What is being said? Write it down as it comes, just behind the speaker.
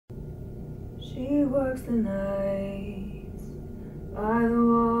She works the nights by the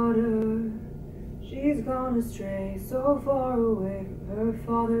water. She's gone astray, so far away from her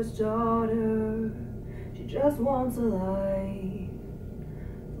father's daughter. She just wants a life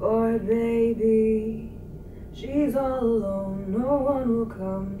for a baby. She's all alone, no one will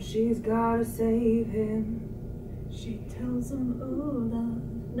come. She's gotta save him. She tells him, ooh, love,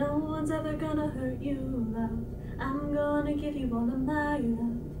 no one's ever gonna hurt you, love. I'm gonna give you all of my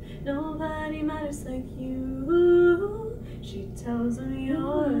love. Nobody matters like you. She tells him,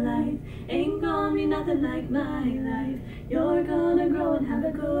 your life ain't gonna be nothing like my life. You're gonna grow and have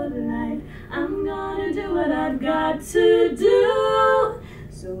a good life. I'm gonna do what I've got to do.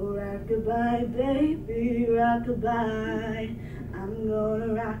 So rockabye, baby, rockabye. I'm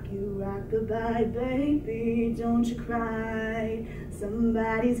gonna rock you, rockabye, baby, don't you cry.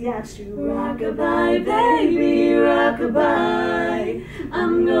 Somebody's got you, rockabye, baby, rockabye.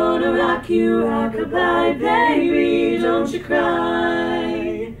 I'm gonna rock you, rockabye, baby, don't you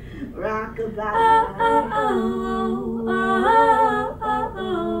cry. Rockabye, oh, oh, oh, oh, oh,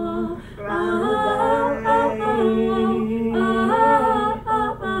 oh, oh,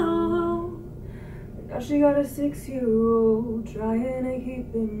 Now she got a 6-year-old, trying to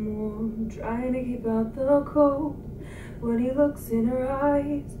keep him warm, trying to keep out the cold. When he looks in her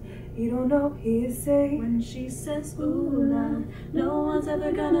eyes, he don't know he is safe. When she says, ooh, love, no one's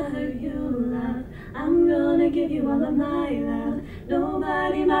ever gonna hurt you, love. I'm gonna give you all of my love.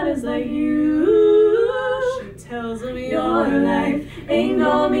 Nobody matters like you. She tells him, your life ain't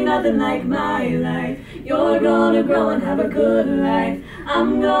gonna be nothing like my life. You're gonna grow and have a good life.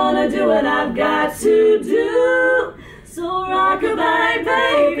 I'm gonna do what I've got to do. So rockabye,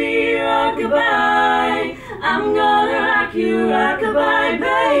 baby, rockabye. I'm gonna rock you, rockabye,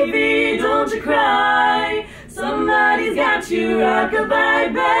 baby, don't you cry. Somebody's got you,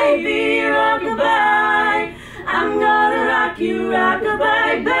 rockabye, baby, rockabye. I'm gonna rock you,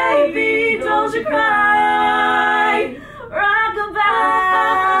 rockabye, baby, don't you cry. Rockabye,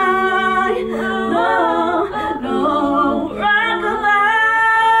 no, no, rockabye,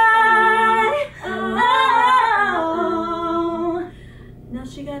 oh. Now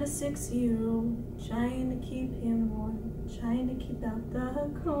she got a 6-year-old, trying to keep him warm, trying to keep out the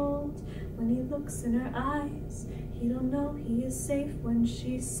cold. When he looks in her eyes, he don't know he is safe. When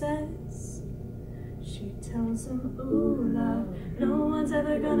she says, she tells him, ooh, love, no one's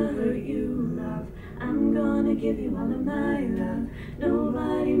ever gonna hurt you, love. I'm gonna give you all of my love.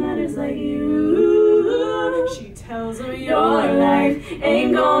 Nobody matters like you. She tells him, your life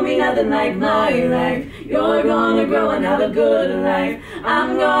ain't gonna be nothing like my life. You're gonna grow and have a good life.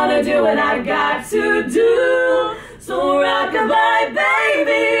 I'm gonna do what I've got to do. So rockabye,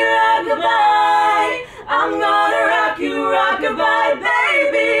 baby, rockabye. I'm gonna rock you, rockabye, baby.